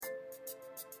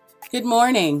Good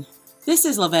morning. This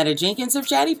is Lavetta Jenkins of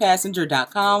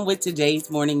ChattyPassenger.com with today's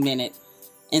Morning Minute.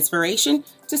 Inspiration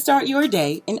to start your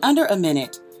day in under a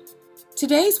minute.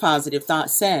 Today's positive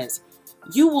thought says,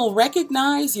 you will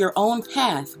recognize your own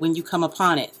path when you come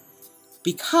upon it,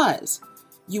 because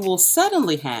you will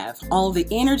suddenly have all the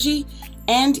energy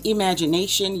and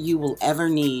imagination you will ever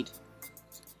need.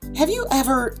 Have you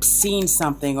ever seen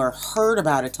something or heard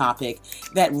about a topic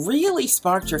that really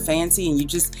sparked your fancy and you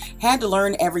just had to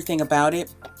learn everything about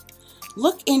it?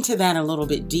 Look into that a little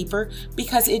bit deeper,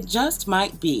 because it just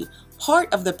might be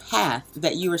part of the path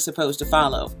that you are supposed to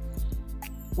follow.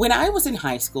 When I was in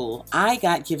high school, I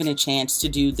got given a chance to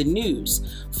do the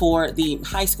news for the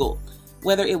high school.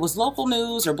 Whether it was local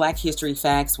news or Black History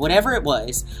facts, whatever it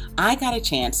was, I got a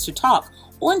chance to talk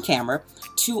on camera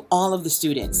to all of the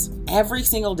students every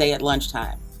single day at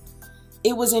lunchtime.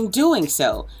 It was in doing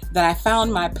so that I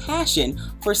found my passion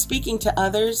for speaking to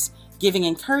others, giving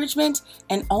encouragement,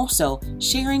 and also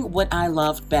sharing what I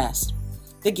loved best,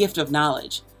 the gift of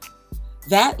knowledge.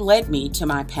 That led me to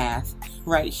my path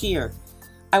right here.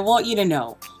 I want you to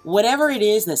know, whatever it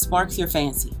is that sparks your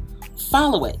fancy,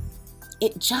 follow it.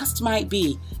 It just might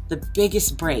be the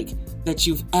biggest break that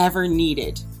you've ever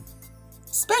needed.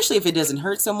 Especially if it doesn't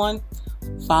hurt someone,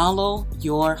 follow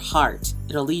your heart.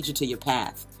 It'll lead you to your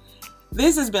path.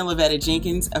 This has been Lavetta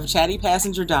Jenkins of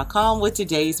ChattyPassenger.com with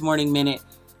today's Morning Minute.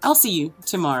 I'll see you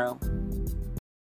tomorrow.